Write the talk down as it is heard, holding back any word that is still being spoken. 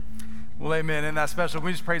Well, amen. Isn't that special?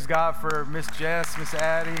 We just praise God for Miss Jess, Miss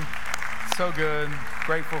Addie. So good.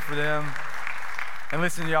 Grateful for them. And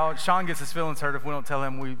listen, y'all, Sean gets his feelings hurt if we don't tell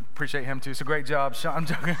him we appreciate him too. So great job, Sean. I'm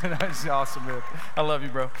joking. That's awesome, man. I love you,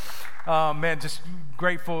 bro. Man, just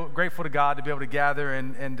grateful to God to be able to gather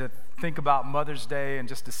and to think about Mother's Day and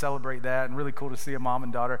just to celebrate that, and really cool to see a mom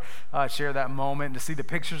and daughter share that moment and to see the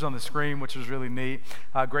pictures on the screen, which was really neat.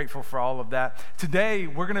 Grateful for all of that. Today,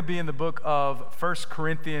 we're going to be in the book of 1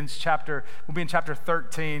 Corinthians we'll be in chapter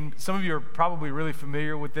 13. Some of you are probably really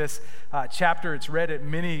familiar with this chapter. It's read at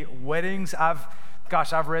many weddings. I've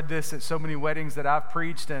read this at so many weddings that I've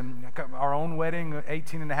preached, and our own wedding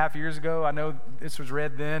 18 and a half years ago, I know this was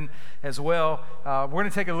read then as well. We're going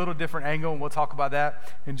to take a little different angle, and we'll talk about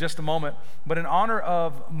that in just a moment. But in honor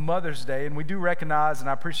of Mother's Day, and we do recognize, and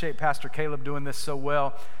I appreciate Pastor Caleb doing this so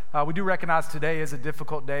well, we do recognize today is a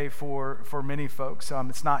difficult day for many folks.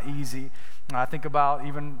 It's not easy. I think about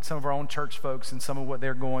even some of our own church folks and some of what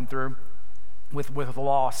they're going through with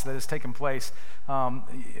loss that has taken place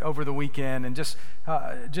over the weekend, and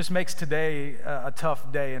just makes today a tough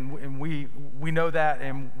day, and we know that,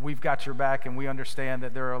 and we've got your back, and we understand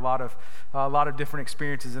that there are a lot of different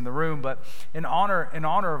experiences in the room. But in honor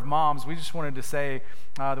of moms, we just wanted to say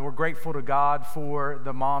that we're grateful to God for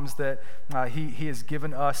the moms that He has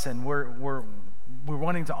given us, and we're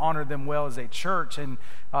wanting to honor them well as a church. And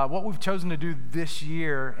what we've chosen to do this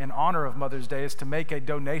year in honor of Mother's Day is to make a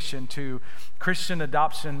donation to Christian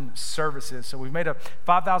Adoption Services. So we've made a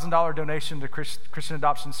 $5,000 donation to Christian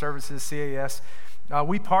Adoption Services, CAS.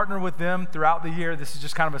 We partner with them throughout the year. This is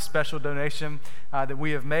just kind of a special donation that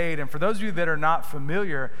we have made. And for those of you that are not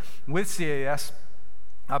familiar with CAS,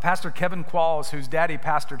 Pastor Kevin Qualls, whose daddy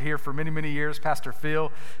pastored here for many, many years, Pastor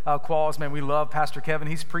Phil Qualls, man, we love Pastor Kevin.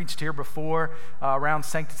 He's preached here before around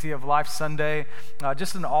Sanctity of Life Sunday.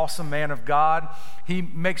 Just an awesome man of God. He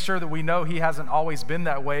makes sure that we know he hasn't always been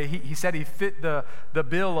that way. He said he fit the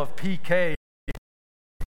bill of PK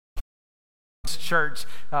church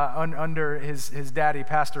under his daddy,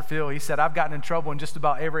 Pastor Phil. He said, I've gotten in trouble in just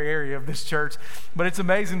about every area of this church, but it's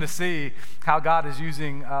amazing to see how God is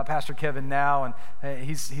using Pastor Kevin now, and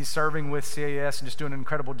he's serving with CAS and just doing an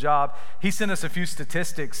incredible job. He sent us a few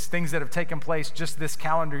statistics, things that have taken place just this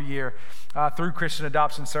calendar year through Christian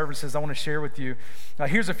Adoption Services I want to share with you.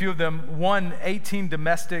 Here's a few of them. 18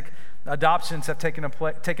 domestic adoptions have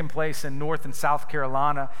taken place in North and South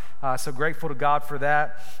Carolina, so grateful to God for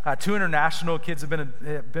that. 2 international kids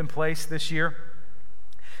have been placed this year.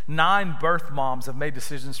 9 birth moms have made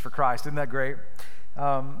decisions for Christ. Isn't that great?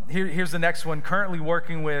 Here's the next one. Currently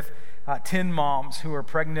working with 10 moms who are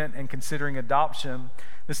pregnant and considering adoption.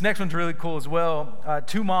 This next one's really cool as well.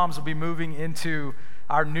 2 moms will be moving into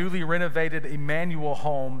our newly renovated Emmanuel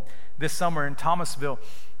home this summer in Thomasville.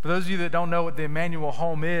 For those of you that don't know what the Emmanuel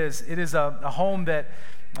home is, it is a home that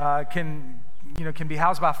can be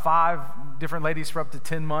housed by 5 different ladies for up to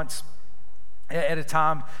 10 months at a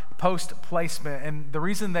time post-placement. And the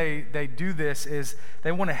reason they do this is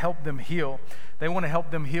they want to help them heal. They want to help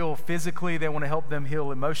them heal physically. They want to help them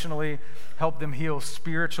heal emotionally, help them heal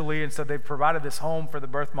spiritually. And so they've provided this home for the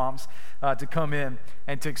birth moms to come in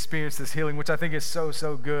and to experience this healing, which I think is so,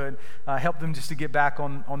 so good. Help them just to get back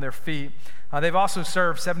on their feet. They've also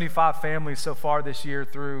served 75 families so far this year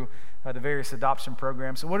through the various adoption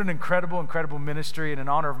programs. So what an incredible, incredible ministry. And in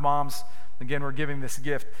honor of moms, again, we're giving this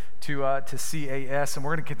gift to CAS, and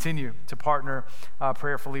we're going to continue to partner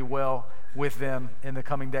prayerfully well with them in the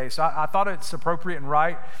coming days. So I thought it's appropriate and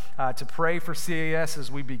right to pray for CAS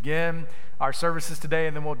as we begin our services today,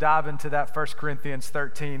 and then we'll dive into that 1 Corinthians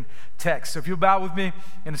 13 text. So if you'll bow with me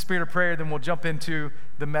in the spirit of prayer, then we'll jump into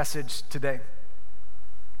the message today.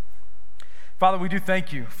 Father, we do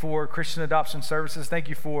thank you for Christian Adoption Services. Thank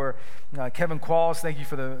you for Kevin Qualls. Thank you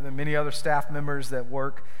for the many other staff members that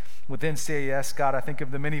work within CAS. God, I think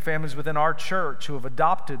of the many families within our church who have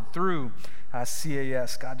adopted through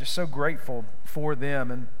CAS. God, just so grateful for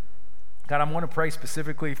them. And God, I want to pray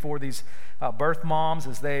specifically for these birth moms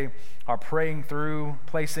as they are praying through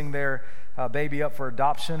placing their baby up for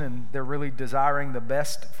adoption, and they're really desiring the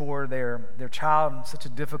best for their child. It's such a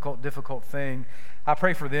difficult thing. I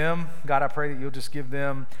pray for them. God, I pray that you'll just give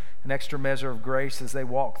them an extra measure of grace as they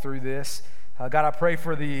walk through this. God, I pray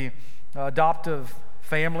for the adoptive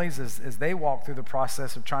families as they walk through the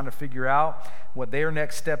process of trying to figure out what their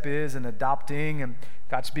next step is in adopting, and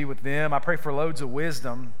God, to be with them. I pray for loads of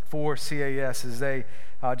wisdom for CAS as they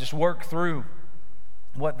just work through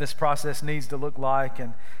what this process needs to look like,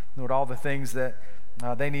 and Lord, all the things that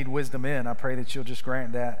they need wisdom in. I pray that you'll just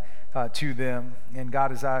grant that to them. And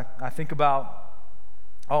God, as I think about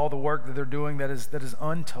all the work that they're doing that is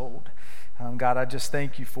untold. God, I just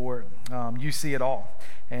thank you for it. You see it all.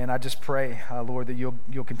 And I just pray, Lord, that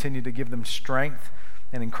you'll continue to give them strength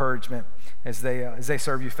and encouragement as they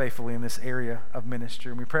serve you faithfully in this area of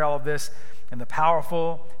ministry. And we pray all of this in the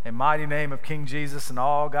powerful and mighty name of King Jesus, and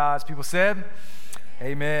all God's people said,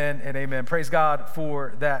 amen and amen. Praise God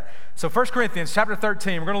for that. So 1 Corinthians chapter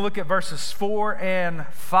 13, we're going to look at verses 4 and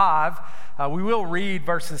 5. We will read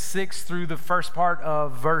verses 6 through the first part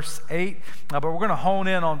of verse 8, but we're going to hone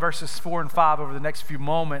in on verses 4 and 5 over the next few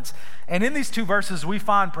moments. And in these two verses, we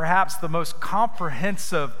find perhaps the most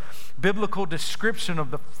comprehensive biblical description of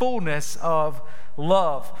the fullness of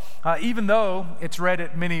love. Even though it's read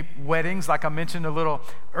at many weddings, like I mentioned a little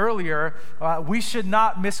earlier, we should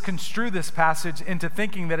not misconstrue this passage into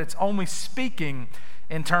thinking that it's only speaking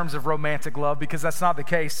in terms of romantic love, because that's not the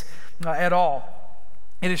case at all.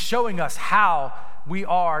 It is showing us how we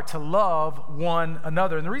are to love one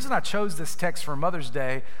another. And the reason I chose this text for Mother's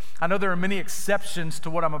Day, I know there are many exceptions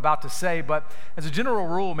to what I'm about to say, but as a general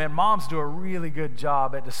rule, man, moms do a really good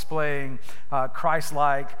job at displaying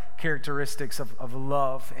Christ-like characteristics of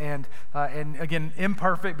love. And again,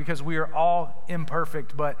 imperfect, because we are all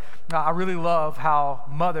imperfect, but I really love how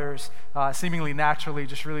mothers seemingly naturally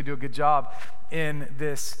just really do a good job in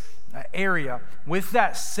this area. With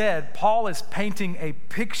that said, Paul is painting a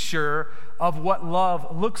picture of what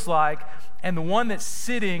love looks like, and the one that's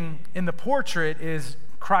sitting in the portrait is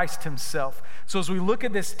Christ himself. So as we look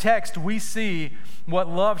at this text, we see what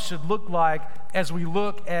love should look like as we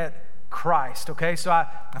look at Christ, okay? So I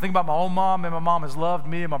think about my own mom, and my mom has loved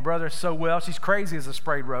me and my brother so well. She's crazy as a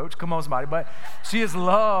sprayed roach. Come on, somebody. But she has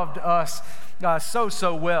loved us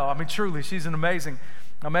so well. I mean, truly, she's an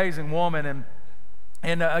amazing woman.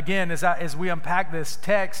 And again, as we unpack this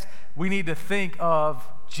text, we need to think of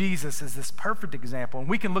Jesus as this perfect example. And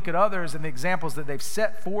we can look at others and the examples that they've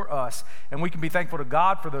set for us, and we can be thankful to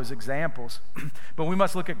God for those examples. But we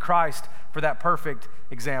must look at Christ for that perfect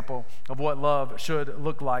example of what love should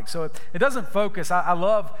look like. So it doesn't focus, I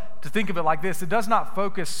love to think of it like this, it does not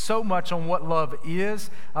focus so much on what love is,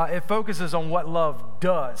 it focuses on what love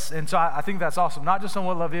does. And so I think that's awesome, not just on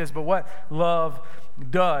what love is, but what love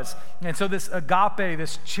does. And so this agape,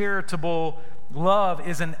 this charitable love,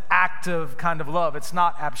 is an active kind of love. It's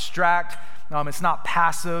not abstract. It's not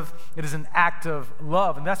passive. It is an active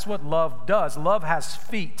love. And that's what love does. Love has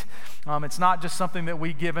feet. It's not just something that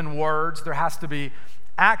we give in words. There has to be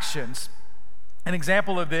actions. An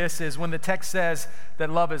example of this is when the text says that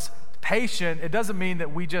love is patient, it doesn't mean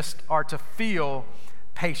that we just are to feel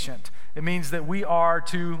patient. It means that we are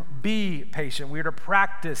to be patient. We are to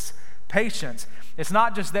practice patience. It's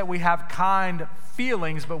not just that we have kind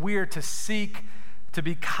feelings, but we are to seek to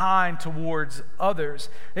be kind towards others.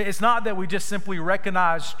 It's not that we just simply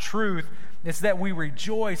recognize truth, it's that we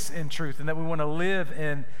rejoice in truth and that we want to live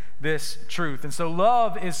in this truth. And so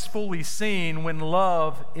love is fully seen when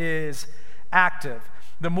love is active.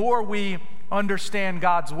 The more we understand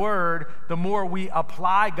God's word, the more we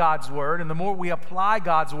apply God's word, and the more we apply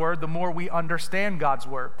God's word, the more we understand God's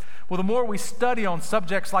word. Well, the more we study on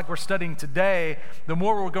subjects like we're studying today, the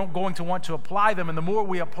more we're going to want to apply them, and the more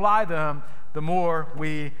we apply them, the more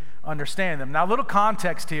we understand them. Now, a little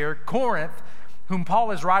context here. Corinth, whom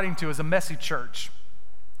Paul is writing to, is a messy church.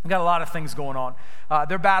 We've got a lot of things going on.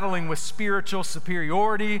 They're battling with spiritual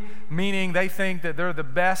superiority, meaning they think that they're the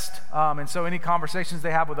best. And so any conversations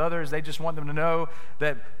they have with others, they just want them to know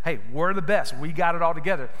that, hey, we're the best. We got it all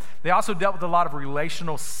together. They also dealt with a lot of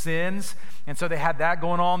relational sins. And so they had that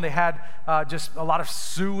going on. They had just a lot of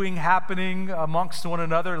suing happening amongst one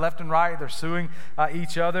another, left and right. They're suing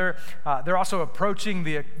each other. They're also approaching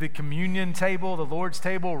the communion table, the Lord's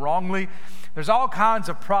table, wrongly. There's all kinds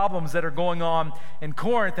of problems that are going on in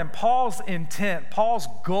Corinth, and Paul's intent, Paul's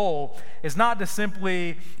goal is not to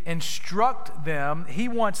simply instruct them. He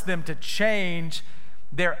wants them to change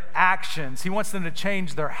their actions. He wants them to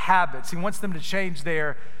change their habits. He wants them to change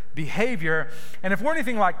their behavior. And if we're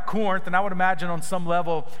anything like Corinth, and I would imagine on some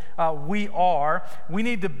level we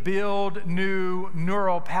need to build new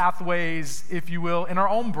neural pathways, if you will, in our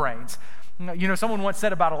own brains. You know, someone once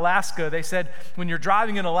said about Alaska, they said, when you're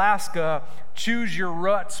driving in Alaska, choose your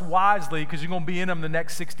ruts wisely because you're going to be in them the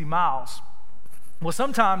next 60 miles. Well,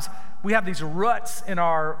 sometimes we have these ruts in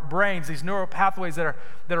our brains, these neural pathways that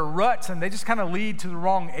are ruts, and they just kind of lead to the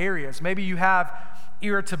wrong areas. Maybe you have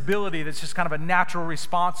irritability that's just kind of a natural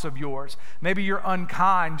response of yours. Maybe you're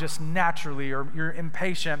unkind just naturally, or you're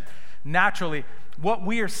impatient naturally. What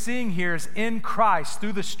we are seeing here is in Christ,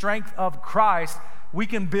 through the strength of Christ, we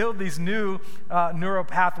can build these new neural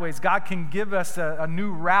pathways. God can give us a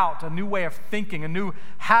new route, a new way of thinking, a new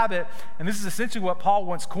habit. And this is essentially what Paul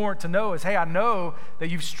wants Corinth to know is, hey, I know that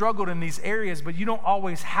you've struggled in these areas, but you don't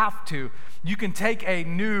always have to. You can take a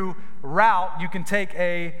new route. You can take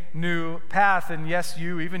a new path. And yes,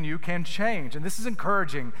 even you can change. And this is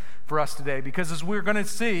encouraging for us today because as we're going to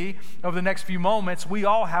see over the next few moments, we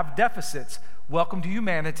all have deficits. Welcome to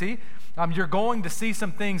humanity. You're going to see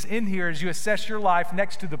some things in here as you assess your life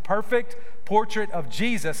next to the perfect portrait of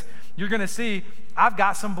Jesus. You're going to see, I've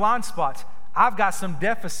got some blind spots. I've got some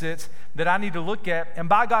deficits that I need to look at. And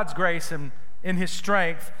by God's grace and in his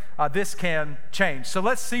strength, this can change. So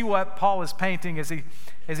let's see what Paul is painting as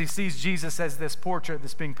he sees Jesus as this portrait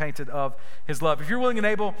that's being painted of his love. If you're willing and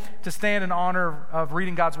able to stand in honor of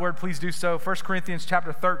reading God's word, please do so. 1 Corinthians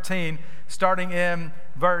chapter 13, starting in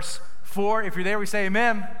verse 4. If you're there, we say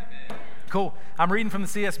amen. Amen. Cool. I'm reading from the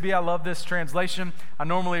CSB. I love this translation. I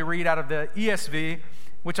normally read out of the ESV,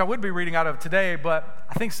 which I would be reading out of today, but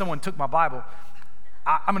I think someone took my Bible.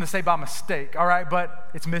 I'm going to say by mistake, all right, but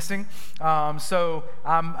it's missing. So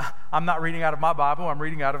I'm not reading out of my Bible. I'm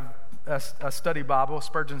reading out of a study Bible,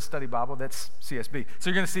 Spurgeon's study Bible. That's CSB. So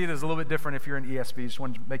you're going to see it as a little bit different if you're in ESV. Just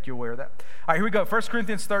wanted to make you aware of that. All right, here we go. 1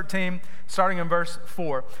 Corinthians 13, starting in verse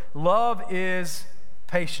 4. Love is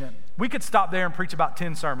patient. We could stop there and preach about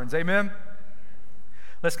 10 sermons. Amen?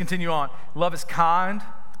 Let's continue on. Love is kind.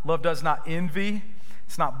 Love does not envy.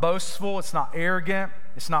 It's not boastful. It's not arrogant.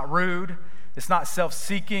 It's not rude. It's not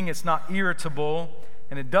self-seeking. It's not irritable.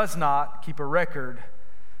 And it does not keep a record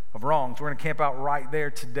of wrongs. We're going to camp out right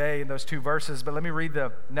there today in those two verses. But let me read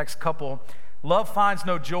the next couple. Love finds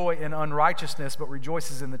no joy in unrighteousness, but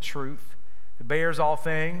rejoices in the truth. It bears all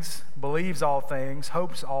things, believes all things,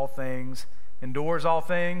 hopes all things, endures all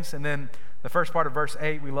things. And then the first part of verse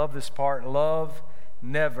 8, we love this part. Love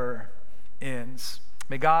never ends.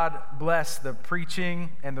 May God bless the preaching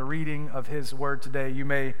and the reading of his word today. You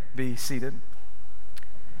may be seated.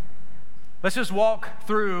 Let's just walk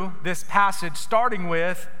through this passage starting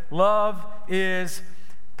with love is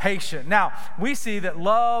patient. Now, we see that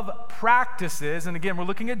love practices, and again, we're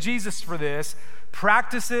looking at Jesus for this,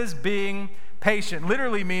 practices being patient,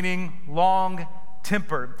 literally meaning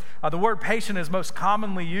long-tempered. The word patient is most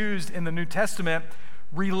commonly used in the New Testament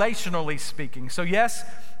relationally speaking. So yes,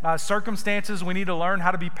 circumstances, we need to learn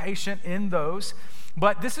how to be patient in those,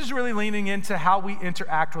 but this is really leaning into how we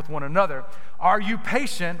interact with one another. Are you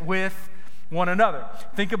patient with one another?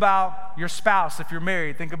 Think about your spouse if you're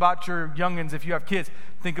married. Think about your youngins if you have kids.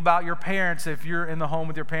 Think about your parents if you're in the home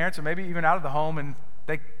with your parents, or maybe even out of the home and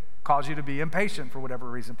they cause you to be impatient for whatever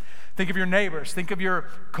reason. Think of your neighbors. Think of your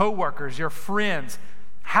coworkers, your friends.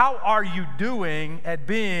 How are you doing at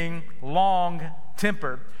being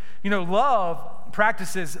long-tempered? You know, love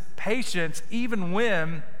practices patience even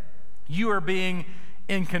when you are being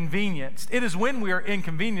inconvenienced. It is when we are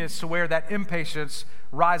inconvenienced to where that impatience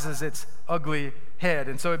rises its ugly head.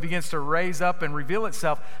 And so it begins to raise up and reveal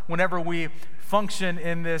itself whenever we function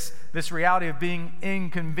in this reality of being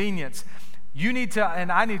inconvenienced. You need to,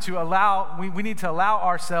 and I need to allow, we need to allow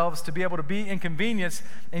ourselves to be able to be inconvenienced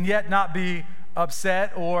and yet not be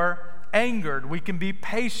upset or angered. We can be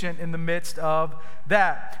patient in the midst of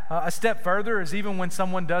that. A step further is even when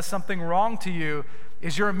someone does something wrong to you,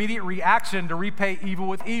 is your immediate reaction to repay evil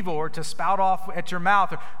with evil or to spout off at your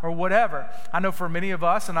mouth or whatever. I know for many of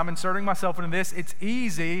us, and I'm inserting myself into this, it's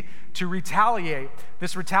easy to retaliate.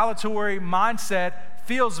 This retaliatory mindset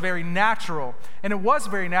feels very natural. And it was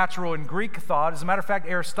very natural in Greek thought. As a matter of fact,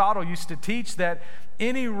 Aristotle used to teach that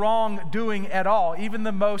any wrongdoing at all, even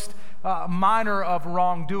the most minor of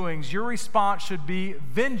wrongdoings, your response should be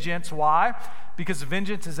vengeance. Why? Because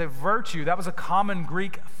vengeance is a virtue. That was a common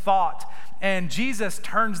Greek thought. And Jesus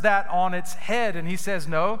turns that on its head and he says,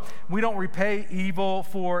 no, we don't repay evil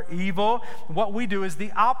for evil. What we do is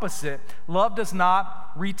the opposite. Love does not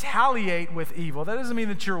retaliate with evil. That doesn't mean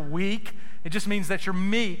that you're weak. It just means that you're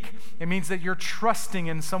meek. It means that you're trusting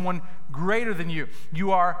in someone greater than you. You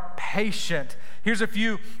are patient. Here's a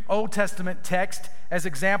few Old Testament texts as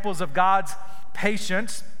examples of God's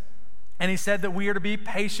patience. And he said that we are to be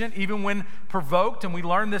patient even when provoked, and we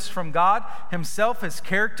learn this from God himself, his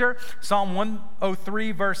character. Psalm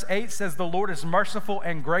 103 verse 8 says, the Lord is merciful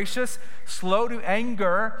and gracious, slow to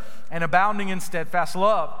anger, and abounding in steadfast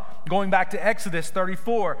love. Going back to Exodus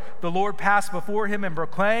 34, the Lord passed before him and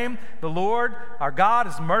proclaimed, "The Lord, our God,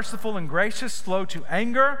 is merciful and gracious, slow to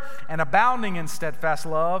anger, and abounding in steadfast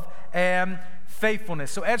love and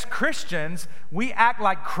faithfulness." So as Christians, we act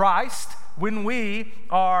like Christ when we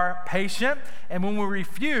are patient and when we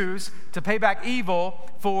refuse to pay back evil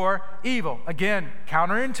for evil. Again,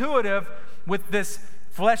 counterintuitive with this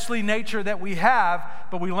fleshly nature that we have,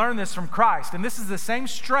 but we learn this from Christ. And this is the same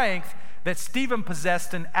strength that Stephen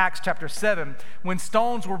possessed in Acts chapter 7 when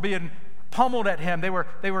stones were being pummeled at him. They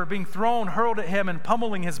were being thrown, hurled at him, and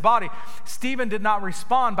pummeling his body. Stephen did not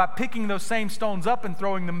respond by picking those same stones up and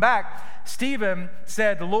throwing them back. Stephen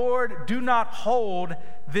said, "Lord, do not hold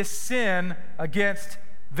this sin against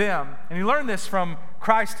them." And he learned this from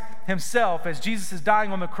Christ himself. As Jesus is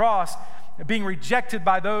dying on the cross, being rejected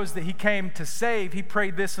by those that he came to save, he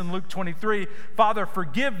prayed this in Luke 23, "Father,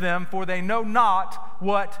 forgive them, for they know not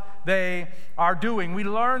what they are doing." We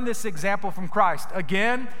learn this example from Christ.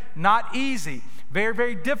 Again, not easy. Very,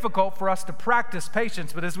 very difficult for us to practice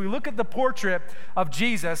patience. But as we look at the portrait of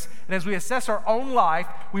Jesus and as we assess our own life,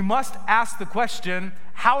 we must ask the question,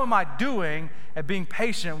 how am I doing at being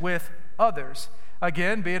patient with others?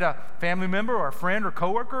 Again, be it a family member or a friend or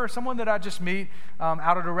coworker or someone that I just meet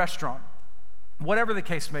out at a restaurant. Whatever the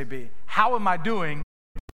case may be, how am I doing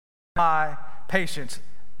my patience?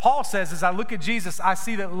 Paul says, as I look at Jesus, I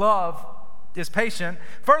see that love is patient.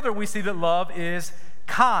 Further, we see that love is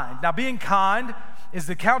kind. Now, being kind is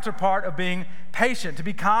the counterpart of being patient. To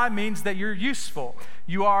be kind means that you're useful.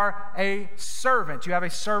 You are a servant. You have a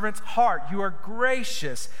servant's heart. You are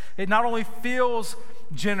gracious. It not only feels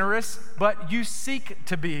generous, but you seek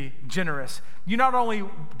to be generous. You not only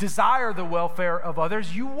desire the welfare of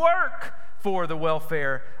others, you work for the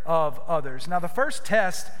welfare of others. Now, the first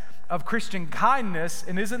test of Christian kindness,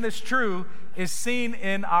 and isn't this true, is seen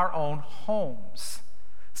in our own homes.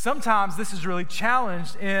 Sometimes this is really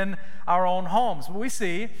challenged in our own homes. But we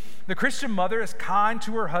see the Christian mother is kind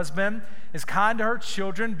to her husband, is kind to her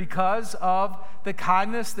children because of the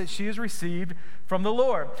kindness that she has received from the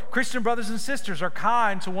Lord. Christian brothers and sisters are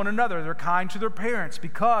kind to one another. They're kind to their parents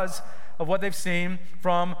because of what they've seen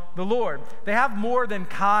from the Lord. They have more than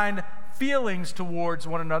kind feelings towards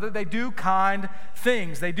one another. They do kind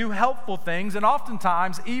things. They do helpful things, and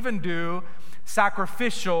oftentimes even do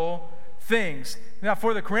sacrificial things. Now,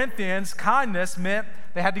 for the Corinthians, kindness meant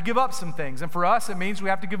they had to give up some things. And for us, it means we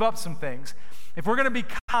have to give up some things. If we're going to be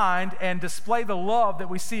kind and display the love that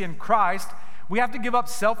we see in Christ, we have to give up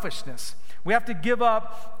selfishness. We have to give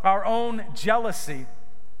up our own jealousy.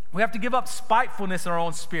 We have to give up spitefulness in our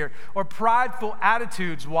own spirit or prideful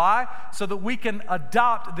attitudes. Why? So that we can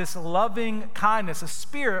adopt this loving kindness, a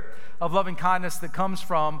spirit of loving kindness that comes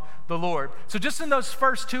from the Lord. So just in those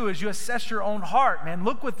first two, as you assess your own heart, man,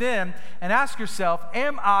 look within and ask yourself,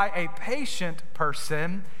 am I a patient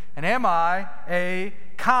person and am I a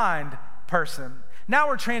kind person? Now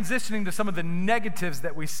we're transitioning to some of the negatives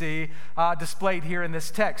that we see displayed here in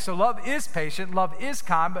this text. So love is patient, love is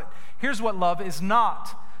kind, but here's what love is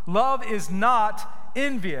not. Love is not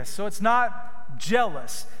envious, so it's not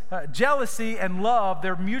jealous. Jealousy and love,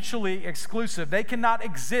 they're mutually exclusive. They cannot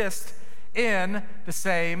exist in the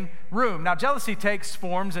same room. Now, jealousy takes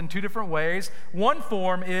forms in two different ways. One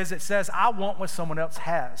form is it says, I want what someone else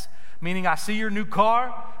has. Meaning, I see your new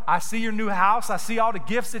car, I see your new house, I see all the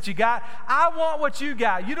gifts that you got. I want what you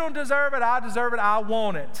got. You don't deserve it, I deserve it, I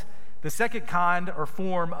want it. The second kind or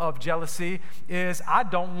form of jealousy is I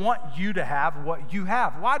don't want you to have what you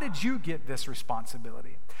have. Why did you get this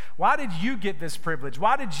responsibility? Why did you get this privilege?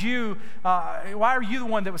 Why are you the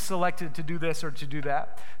one that was selected to do this or to do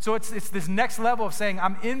that? So it's this next level of saying,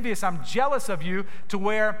 I'm envious, I'm jealous of you, to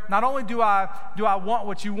where not only do I want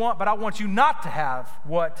what you want, but I want you not to have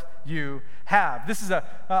what you have. This is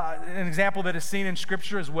an example that is seen in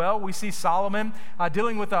Scripture as well. We see Solomon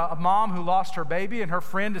dealing with a mom who lost her baby, and her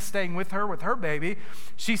friend is staying with her baby.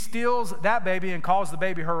 She steals that baby and calls the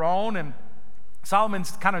baby her own, and Solomon's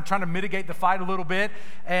kind of trying to mitigate the fight a little bit,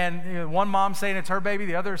 and one mom's saying it's her baby,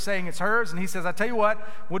 the other is saying it's hers, and he says, I tell you what,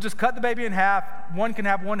 we'll just cut the baby in half. One can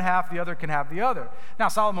have one half, the other can have the other. Now,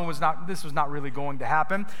 this was not really going to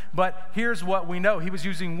happen, but here's what we know. He was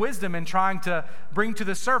using wisdom in trying to bring to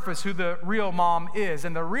the surface who the real mom is,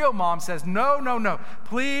 and the real mom says, no,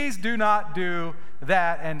 please do not do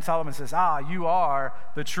that. And Solomon says, you are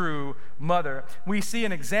the true mother. We see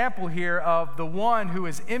an example here of the one who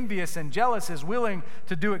is envious and jealous is willing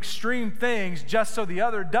to do extreme things just so the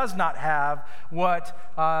other does not have what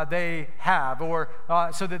they have, or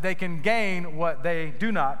so that they can gain what they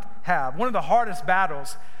do not have. One of the hardest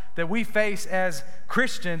battles that we face as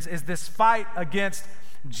Christians is this fight against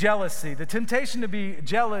jealousy. The temptation to be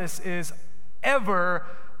jealous is ever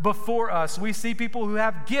before us. We see people who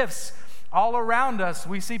have gifts all around us.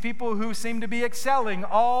 We see people who seem to be excelling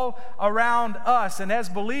all around us. And as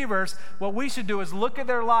believers, what we should do is look at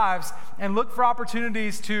their lives and look for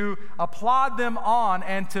opportunities to applaud them on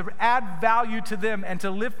and to add value to them and to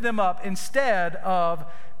lift them up instead of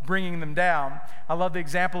bringing them down. I love the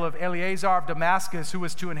example of Eliezer of Damascus, who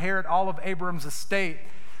was to inherit all of Abram's estate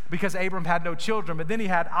because Abram had no children. But then he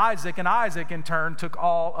had Isaac, and Isaac in turn took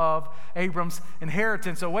all of Abram's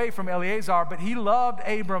inheritance away from Eliezer. But he loved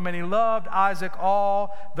Abram and he loved Isaac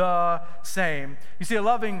all the same. You see, a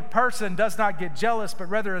loving person does not get jealous, but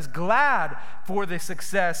rather is glad for the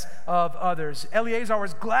success of others. Eliezer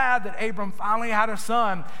was glad that Abram finally had a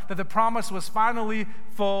son, that the promise was finally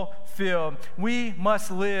fulfilled. We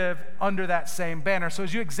must live under that same banner. So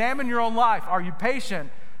as you examine your own life, are you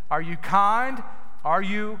patient? Are you kind? Are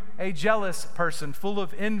you a jealous person full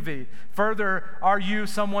of envy? Further, are you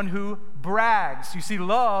someone who brags? You see,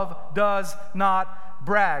 love does not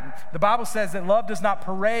brag. The Bible says that love does not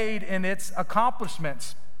parade in its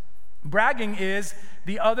accomplishments. Bragging is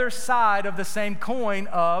the other side of the same coin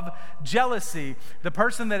of jealousy. The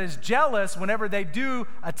person that is jealous, whenever they do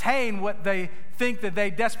attain what they think that they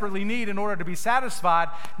desperately need in order to be satisfied,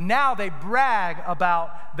 now they brag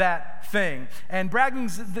about that thing. And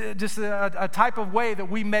bragging's just a type of way that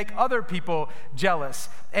we make other people jealous.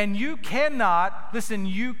 And you cannot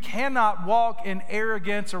walk in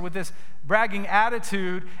arrogance or with this bragging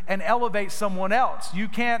attitude and elevate someone else. You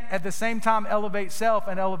can't at the same time elevate self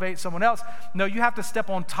and elevate someone else. No, you have to step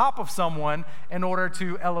on top of someone in order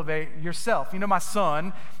to elevate yourself. You know, my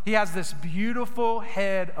son, he has this beautiful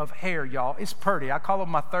head of hair, y'all. It's pretty. I call him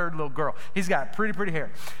my third little girl. He's got pretty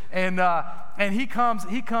hair. And he comes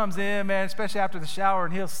in, man, especially after the shower,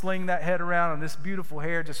 and he'll sling that head around, and this beautiful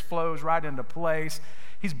hair just flows right into place.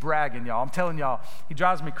 He's bragging, y'all. I'm telling y'all, he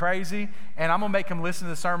drives me crazy, and I'm going to make him listen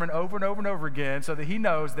to the sermon over and over and over again so that he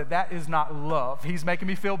knows that that is not love. He's making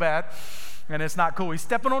me feel bad, and it's not cool. He's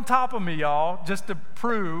stepping on top of me, y'all, just to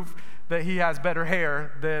prove that he has better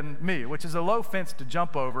hair than me, which is a low fence to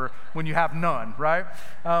jump over when you have none, right?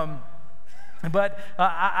 But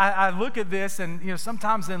I look at this, and you know,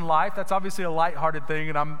 sometimes in life, that's obviously a lighthearted thing,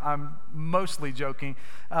 and I'm mostly joking,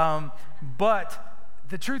 but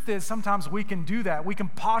the truth is, sometimes we can do that. We can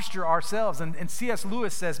posture ourselves. And C.S.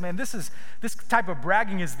 Lewis says, man, this type of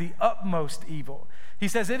bragging is the utmost evil. He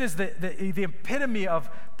says it is the epitome of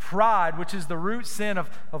pride, which is the root sin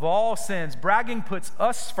of all sins. Bragging puts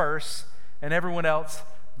us first and everyone else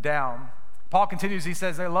down. Paul continues, he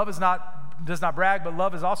says that love does not brag, but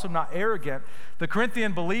love is also not arrogant. The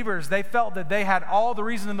Corinthian believers, they felt that they had all the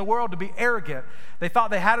reason in the world to be arrogant. They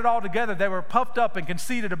thought they had it all together. They were puffed up and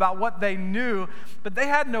conceited about what they knew, but they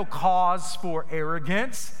had no cause for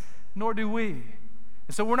arrogance, nor do we.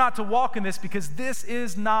 And so we're not to walk in this because this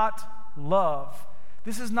is not love.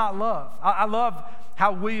 This is not love. I love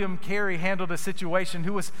how William Carey handled a situation.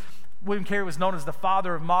 William Carey was known as the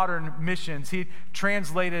father of modern missions. He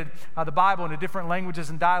translated the Bible into different languages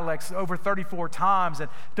and dialects over 34 times and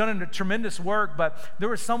done a tremendous work, but there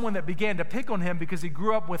was someone that began to pick on him because he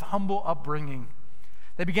grew up with humble upbringing.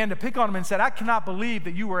 They began to pick on him and said, I cannot believe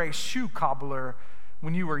that you were a shoe cobbler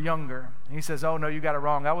when you were younger. And he says, oh no, you got it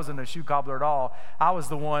wrong. I wasn't a shoe cobbler at all. I was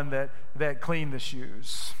the one that cleaned the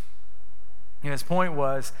shoes. And his point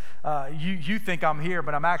was, you think I'm here,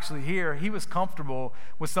 but I'm actually here. He was comfortable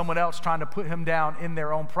with someone else trying to put him down in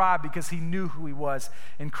their own pride because he knew who he was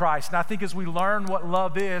in Christ. And I think as we learn what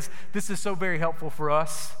love is, this is so very helpful for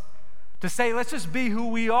us to say, let's just be who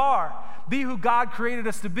we are. Be who God created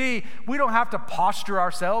us to be. We don't have to posture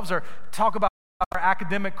ourselves or talk about our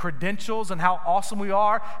academic credentials and how awesome we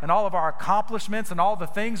are and all of our accomplishments and all the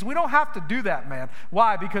things. We don't have to do that, man.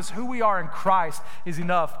 Why? Because who we are in Christ is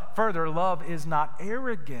enough. Further, love is not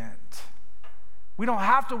arrogant. We don't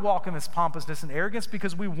have to walk in this pompousness and arrogance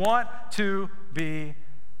because we want to be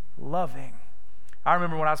loving. I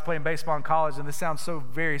remember when I was playing baseball in college, and this sounds so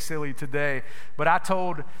very silly today, but I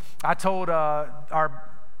told our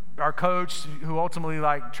coach, who ultimately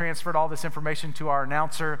transferred all this information to our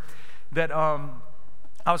announcer, that I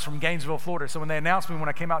was from Gainesville, Florida. So when they announced me when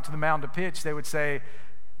I came out to the mound to pitch, they would say,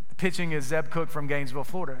 pitching is Zeb Cook from Gainesville,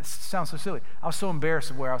 Florida. It sounds so silly. I was so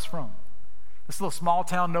embarrassed of where I was from. This little small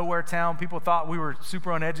town, nowhere town, people thought we were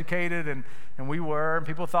super uneducated, and we were, and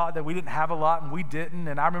people thought that we didn't have a lot, and we didn't.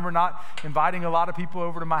 And I remember not inviting a lot of people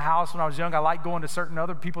over to my house when I was young. I liked going to certain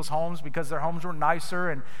other people's homes because their homes were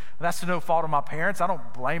nicer, and that's to no fault of my parents. I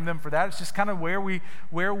don't blame them for that. It's just kind of where we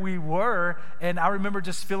were, and I remember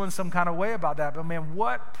just feeling some kind of way about that. But man,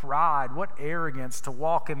 what pride, what arrogance to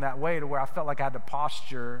walk in that way to where I felt like I had to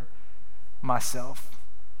posture myself.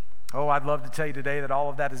 Oh, I'd love to tell you today that all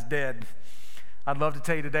of that is dead. I'd love to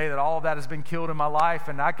tell you today that all of that has been killed in my life,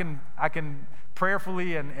 and I can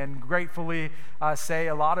prayerfully and gratefully say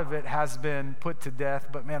a lot of it has been put to death,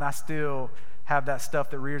 but man, I still have that stuff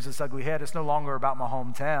that rears its ugly head. It's no longer about my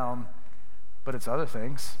hometown, but it's other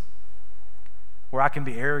things where I can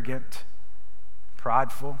be arrogant,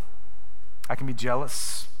 prideful, I can be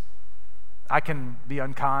jealous, I can be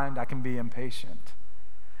unkind, I can be impatient.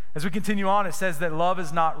 As we continue on, it says that love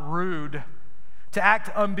is not rude. To act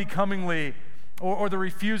unbecomingly or the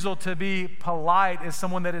refusal to be polite is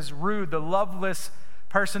someone that is rude. The loveless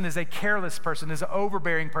person is a careless person, is an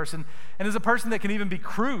overbearing person, and is a person that can even be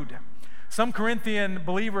crude. Some Corinthian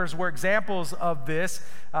believers were examples of this.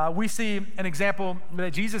 We see an example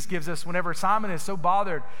that Jesus gives us whenever Simon is so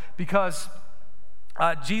bothered because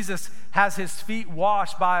Jesus has his feet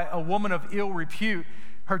washed by a woman of ill repute.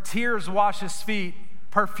 Her tears wash his feet.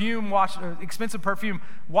 Expensive perfume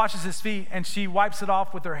washes his feet, and she wipes it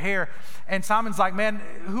off with her hair. And Simon's like, man,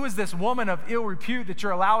 who is this woman of ill repute that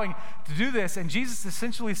you're allowing to do this? And Jesus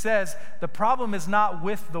essentially says, the problem is not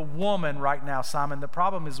with the woman right now, Simon. The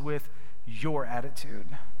problem is with your attitude.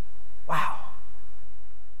 Wow.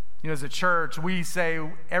 You know, as a church, we say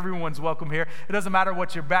everyone's welcome here. It doesn't matter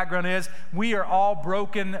what your background is. We are all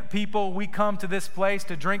broken people. We come to this place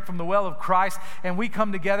to drink from the well of Christ, and we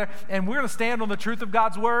come together, and we're going to stand on the truth of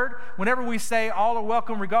God's word. Whenever we say all are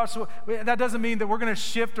welcome, regardless of that doesn't mean that we're going to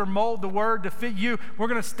shift or mold the word to fit you. We're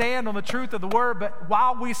going to stand on the truth of the word, but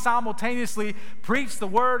while we simultaneously preach the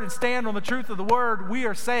word and stand on the truth of the word, we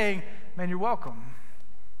are saying, man, you're welcome.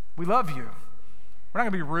 We love you. We're not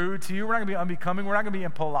going to be rude to you. We're not going to be unbecoming. We're not going to be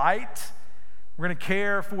impolite. We're going to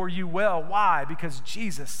care for you well. Why? Because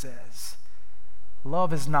Jesus says,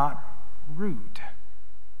 love is not rude.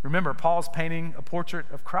 Remember, Paul's painting a portrait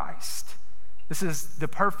of Christ. This is the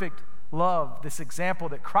perfect love, this example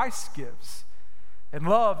that Christ gives. And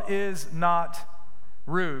love is not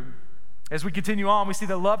rude. As we continue on, we see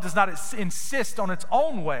that love does not insist on its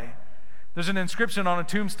own way. There's an inscription on a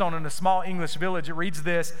tombstone in a small English village. It reads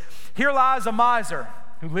this: "Here lies a miser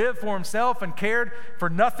who lived for himself and cared for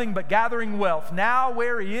nothing but gathering wealth. Now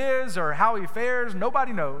where he is or how he fares,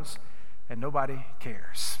 nobody knows and nobody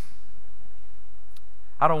cares."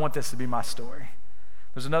 I don't want this to be my story.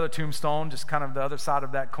 There's another tombstone, just kind of the other side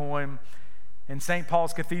of that coin, in St.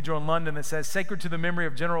 Paul's Cathedral in London that says, "Sacred to the memory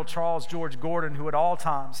of General Charles George Gordon, who at all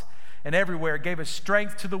times and everywhere gave his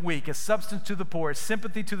strength to the weak, his substance to the poor, his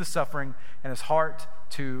sympathy to the suffering, and his heart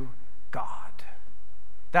to God."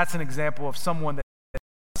 That's an example of someone that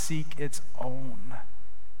seek its own.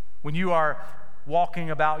 When you are walking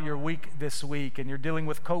about your week this week and you're dealing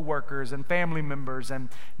with coworkers and family members and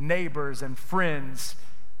neighbors and friends,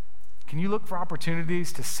 can you look for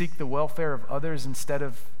opportunities to seek the welfare of others instead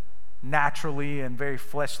of naturally and very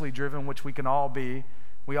fleshly driven, which we can all be?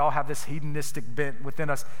 We all have this hedonistic bent within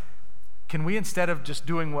us. Can we, instead of just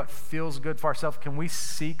doing what feels good for ourselves, can we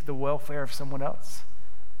seek the welfare of someone else?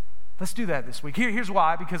 Let's do that this week. Here's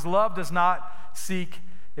why: because love does not seek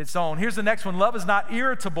its own. Here's the next one: love is not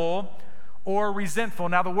irritable or resentful.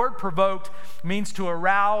 Now, the word provoked means to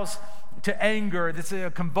arouse to anger. This is a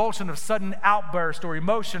convulsion of sudden outburst or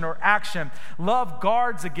emotion or action. Love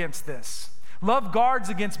guards against this. Love guards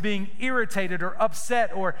against being irritated or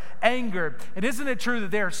upset or angered. And isn't it true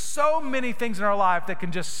that there are so many things in our life that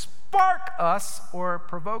can just spark us or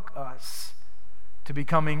provoke us to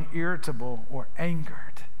becoming irritable or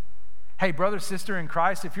angered? Hey, brother, sister in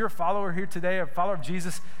Christ, if you're a follower here today, a follower of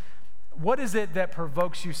Jesus, what is it that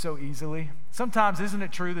provokes you so easily? Sometimes, isn't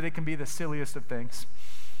it true that it can be the silliest of things?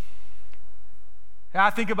 And I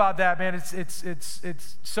think about that, man.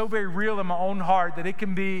 It's so very real in my own heart that it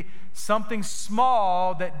can be something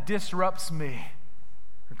small that disrupts me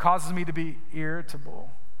or causes me to be irritable.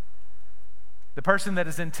 The person that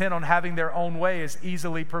is intent on having their own way is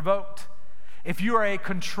easily provoked. If you are a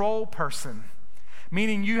control person,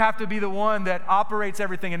 meaning you have to be the one that operates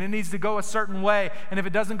everything and it needs to go a certain way, and if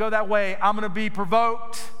it doesn't go that way, I'm going to be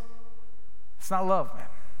provoked. It's not love, man.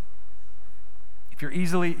 If you're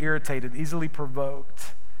easily irritated, easily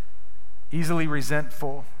provoked, easily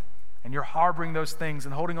resentful, and you're harboring those things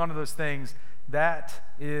and holding on to those things,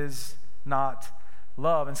 that is not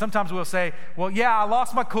love. And sometimes we'll say, well, yeah, I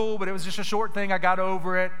lost my cool, but it was just a short thing. I got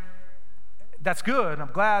over it. That's good.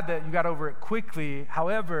 I'm glad that you got over it quickly.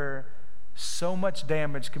 However, so much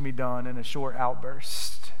damage can be done in a short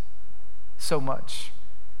outburst. So much.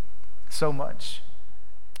 So much.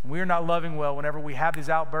 We're not loving well whenever we have these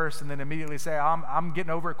outbursts and then immediately say, I'm getting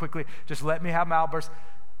over it quickly. Just let me have my outburst.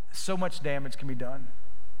 So much damage can be done.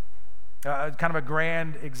 Kind of a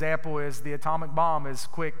grand example is the atomic bomb is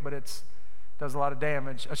quick, but it does a lot of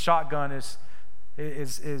damage. A shotgun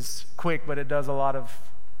is quick, but it does a lot of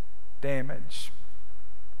damage.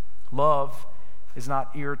 Love is not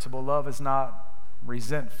irritable. Love is not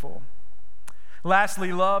resentful.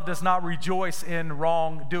 Lastly, love does not rejoice in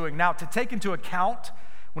wrongdoing. Now, to take into account,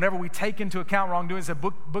 whenever we take into account wrongdoing, is a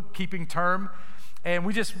bookkeeping term. And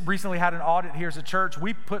we just recently had an audit here as a church.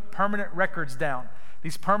 We put permanent records down.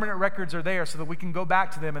 These permanent records are there so that we can go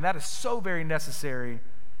back to them, and that is so very necessary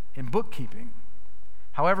in bookkeeping.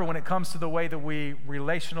 However, when it comes to the way that we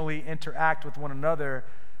relationally interact with one another,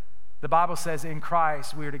 the Bible says in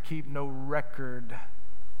Christ we are to keep no record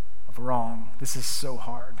of wrong. This is so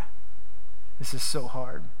hard. This is so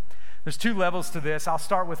hard. There's two levels to this. I'll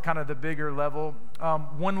start with kind of the bigger level.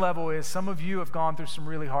 One level is some of you have gone through some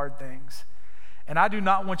really hard things. And I do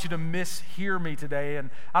not want you to mishear me today. And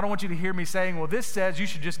I don't want you to hear me saying, well, this says you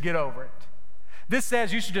should just get over it. This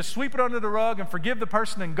says you should just sweep it under the rug and forgive the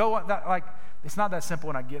person and go on. Like, it's not that simple,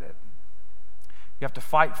 and I get it. You have to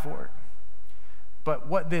fight for it. But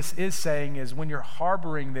what this is saying is when you're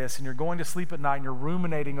harboring this and you're going to sleep at night and you're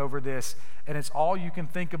ruminating over this and it's all you can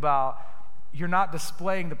think about, you're not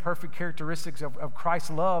displaying the perfect characteristics of Christ's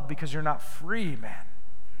love because you're not free, man.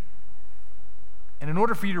 And in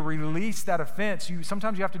order for you to release that offense,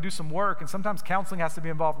 sometimes you have to do some work, and sometimes counseling has to be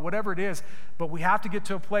involved, whatever it is. But we have to get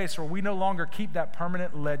to a place where we no longer keep that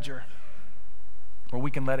permanent ledger, where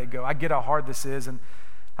we can let it go. I get how hard this is, and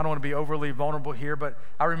I don't want to be overly vulnerable here, but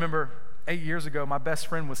I remember 8 years ago, my best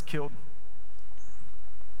friend was killed.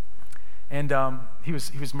 And he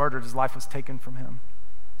was murdered. His life was taken from him.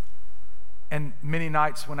 And many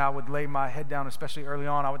nights when I would lay my head down, especially early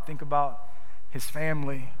on, I would think about his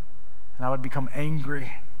family, and I would become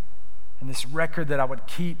angry. And this record that I would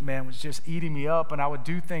keep, man, was just eating me up, and I would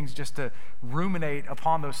do things just to ruminate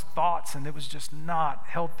upon those thoughts, and it was just not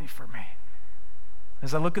healthy for me.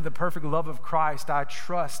 As I look at the perfect love of Christ, I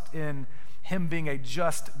trust in him being a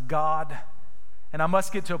just God. And I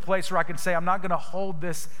must get to a place where I can say, I'm not going to hold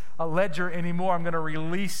this ledger anymore. I'm going to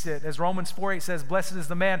release it. As Romans 4:8 says, blessed is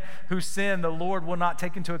the man whose sin the Lord will not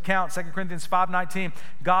take into account. 2 Corinthians 5:19,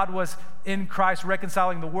 God was in Christ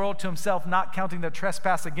reconciling the world to himself, not counting their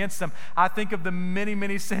trespass against them. I think of the many,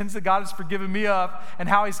 many sins that God has forgiven me of and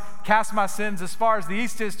how he's cast my sins as far as the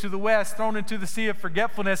east is to the west, thrown into the sea of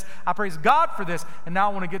forgetfulness. I praise God for this. And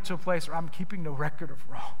now I want to get to a place where I'm keeping no record of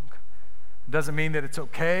wrong. It doesn't mean that it's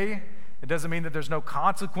okay. It doesn't mean that there's no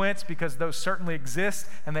consequence, because those certainly exist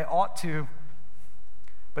and they ought to.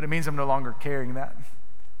 But it means I'm no longer carrying that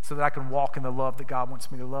so that I can walk in the love that God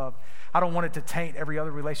wants me to love. I don't want it to taint every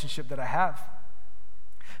other relationship that I have.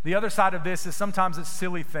 The other side of this is sometimes it's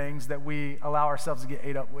silly things that we allow ourselves to get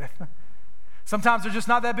ate up with. Sometimes they're just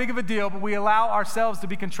not that big of a deal, but we allow ourselves to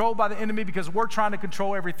be controlled by the enemy because we're trying to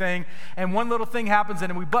control everything. And one little thing happens,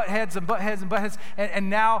 and we butt heads. And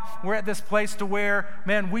now we're at this place to where,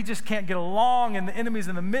 man, we just can't get along, and the enemy's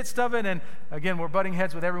in the midst of it. And again, we're butting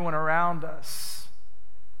heads with everyone around us.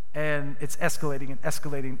 And it's escalating and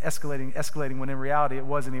escalating, when in reality, it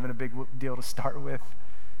wasn't even a big deal to start with.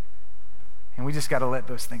 And we just got to let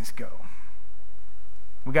those things go.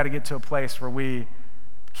 We got to get to a place where we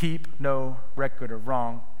keep no record of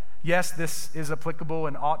wrong. Yes, this is applicable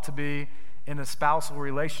and ought to be in a spousal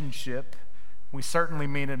relationship. We certainly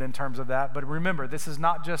mean it in terms of that. But remember, this is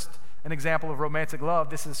not just an example of romantic love.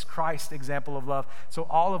 This is Christ's example of love. So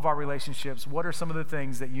all of our relationships, what are some of the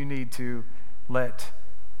things that you need to let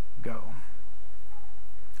go?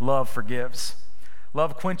 Love forgives.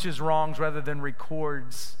 Love quenches wrongs rather than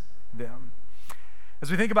records them. As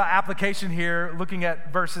we think about application here, looking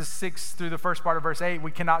at verses 6 through the first part of verse 8, we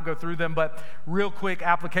cannot go through them, but real quick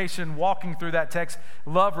application, walking through that text,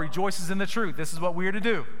 love rejoices in the truth. This is what we are to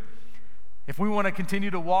do. If we want to continue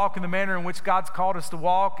to walk in the manner in which God's called us to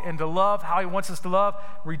walk and to love how he wants us to love,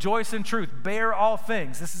 rejoice in truth, bear all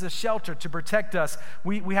things. This is a shelter to protect us.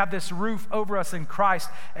 We have this roof over us in Christ,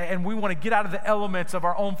 and we want to get out of the elements of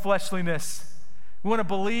our own fleshliness. We want to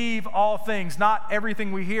believe all things, not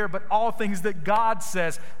everything we hear, but all things that God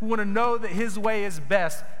says. We want to know that his way is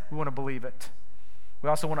best. We want to believe it. We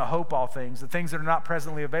also want to hope all things, the things that are not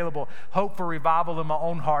presently available. Hope for revival in my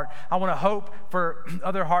own heart. I want to hope for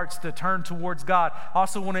other hearts to turn towards God. I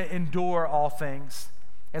also want to endure all things.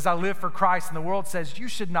 As I live for Christ and the world says, you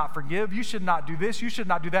should not forgive, you should not do this, you should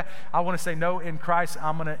not do that. I want to say, no, in Christ,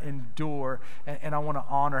 I'm going to endure, and I want to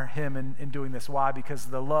honor him in doing this. Why? Because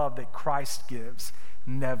the love that Christ gives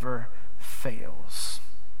never fails.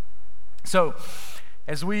 So,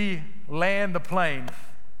 as we land the plane,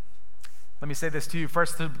 let me say this to you.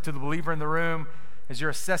 First, to the believer in the room, as you're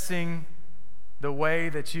assessing the way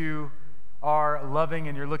that you are loving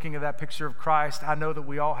and you're looking at that picture of Christ, I know that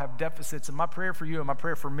we all have deficits. And my prayer for you and my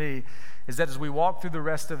prayer for me is that as we walk through the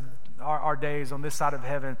rest of our days on this side of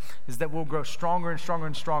heaven, is that we'll grow stronger and stronger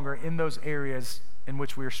and stronger in those areas in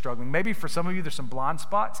which we are struggling. Maybe for some of you, there's some blind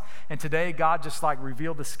spots. And today, God just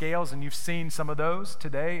revealed the scales, and you've seen some of those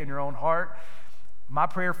today in your own heart. My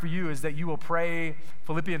prayer for you is that you will pray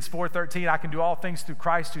Philippians 4:13, I can do all things through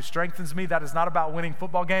Christ who strengthens me. That is not about winning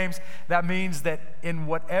football games. That means that in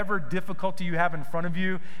whatever difficulty you have in front of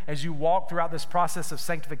you, as you walk throughout this process of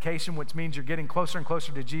sanctification, which means you're getting closer and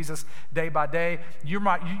closer to Jesus day by day, you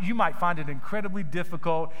might find it incredibly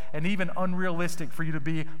difficult and even unrealistic for you to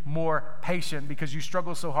be more patient because you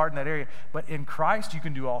struggle so hard in that area. But in Christ, you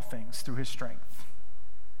can do all things through his strength.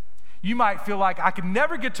 You might feel like I can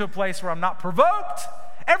never get to a place where I'm not provoked.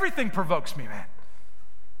 Everything provokes me, man.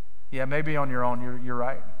 Yeah, maybe on your own, you're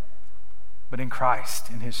right. But in Christ,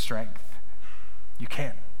 in his strength, you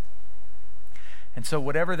can. And so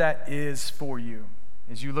whatever that is for you,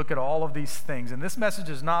 as you look at all of these things, and this message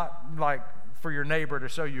is not like for your neighbor to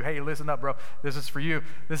show you, hey, listen up, bro. This is for you.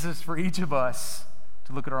 This is for each of us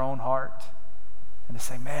to look at our own heart and to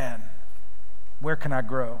say, man, where can I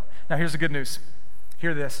grow? Now, here's the good news.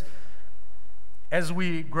 Hear this. As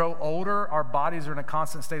we grow older, our bodies are in a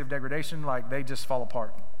constant state of degradation, they just fall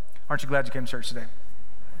apart. Aren't you glad you came to church today?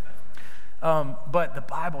 But the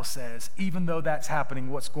Bible says, even though that's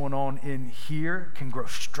happening, what's going on in here can grow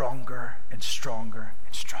stronger and stronger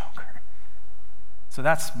and stronger. So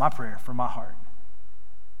that's my prayer for my heart.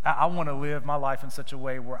 I want to live my life in such a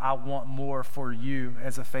way where I want more for you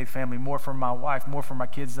as a faith family, more for my wife, more for my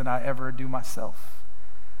kids than I ever do myself.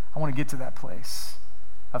 I want to get to that place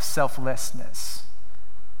of selflessness.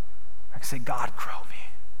 I can say, God, grow me.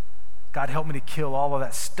 God, help me to kill all of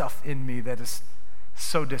that stuff in me that is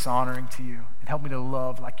so dishonoring to you, and help me to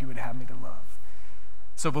love like you would have me to love.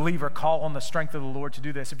 So believer, call on the strength of the Lord to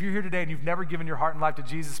do this. If you're here today and you've never given your heart and life to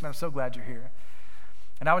Jesus, man, I'm so glad you're here.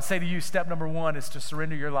 And I would say to you, step number one is to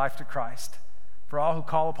surrender your life to Christ. For all who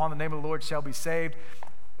call upon the name of the Lord shall be saved.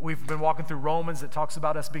 We've been walking through Romans that talks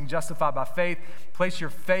about us being justified by faith. Place your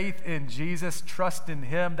faith in Jesus. Trust in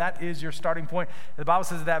him. That is your starting point. The Bible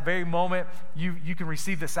says at that very moment, you can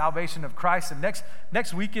receive the salvation of Christ. And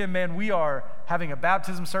next weekend, man, we are having a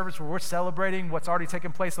baptism service where we're celebrating what's already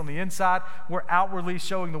taken place on the inside. We're outwardly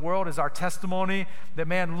showing the world as our testimony that,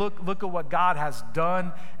 man, look at what God has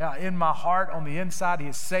done in my heart on the inside. He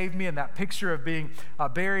has saved me. And that picture of being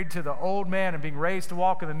buried to the old man and being raised to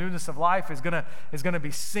walk in the newness of life is gonna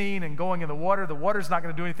be seen and going in the water. The water's not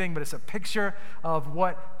going to do anything, but it's a picture of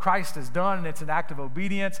what Christ has done, and it's an act of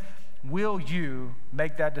obedience. Will you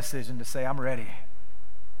make that decision to say, I'm ready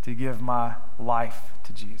to give my life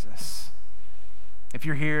to Jesus? If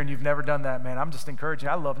you're here and you've never done that, man, I'm just encouraging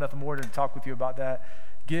you. I love nothing more than to talk with you about that.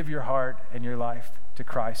 Give your heart and your life to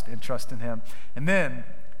Christ and trust in him. And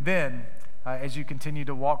then as you continue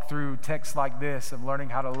to walk through texts like this of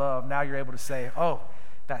learning how to love, now you're able to say, oh,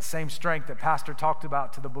 that same strength that Pastor talked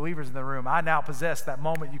about to the believers in the room, I now possess. That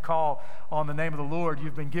moment you call on the name of the Lord,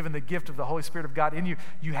 you've been given the gift of the Holy Spirit of God in you.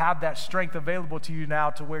 You have that strength available to you now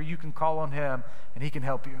to where you can call on him and he can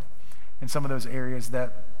help you in some of those areas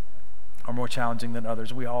that are more challenging than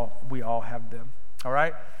others. We all have them. All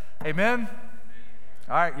right? Amen?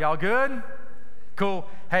 All right, y'all good? Cool.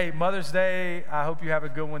 Hey, Mother's Day, I hope you have a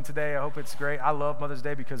good one today. I hope it's great. I love Mother's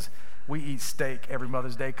Day because we eat steak every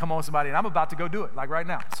Mother's Day. Come on, somebody. And I'm about to go do it, right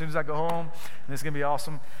now. As soon as I go home, and it's going to be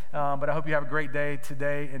awesome. But I hope you have a great day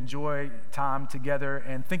today. Enjoy time together.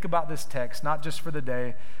 And think about this text, not just for the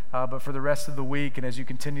day, but for the rest of the week and as you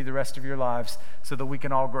continue the rest of your lives so that we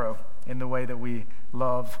can all grow in the way that we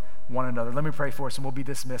love one another. Let me pray for us, and we'll be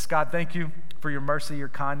dismissed. God, thank you for your mercy, your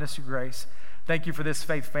kindness, your grace. Thank you for this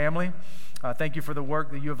faith family. Thank you for the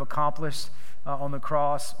work that you have accomplished on the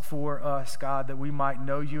cross for us, God, that we might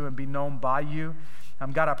know you and be known by you.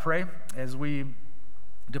 God, I pray as we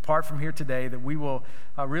depart from here today that we will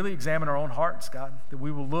really examine our own hearts, God, that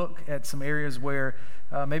we will look at some areas where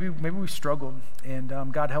maybe we've struggled.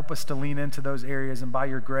 And God, help us to lean into those areas, and by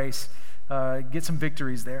your grace, get some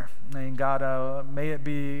victories there. And God, may it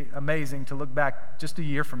be amazing to look back just a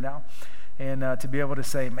year from now and to be able to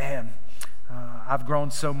say, man, I've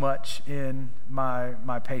grown so much in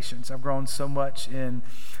my patience. I've grown so much in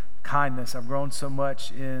kindness. I've grown so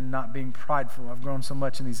much in not being prideful. I've grown so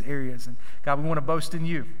much in these areas. And God, we want to boast in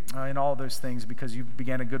you in all those things because you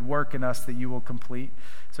began a good work in us that you will complete.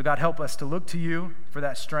 So God, help us to look to you for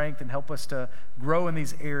that strength and help us to grow in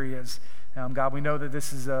these areas. God, we know that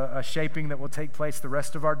this is a shaping that will take place the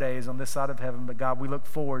rest of our days on this side of heaven, but God, we look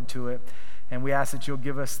forward to it. And we ask that you'll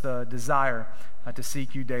give us the desire to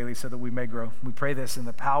seek you daily so that we may grow. We pray this in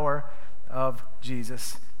the power of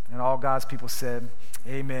Jesus. And all God's people said,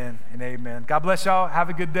 amen and amen. God bless y'all. Have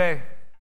a good day.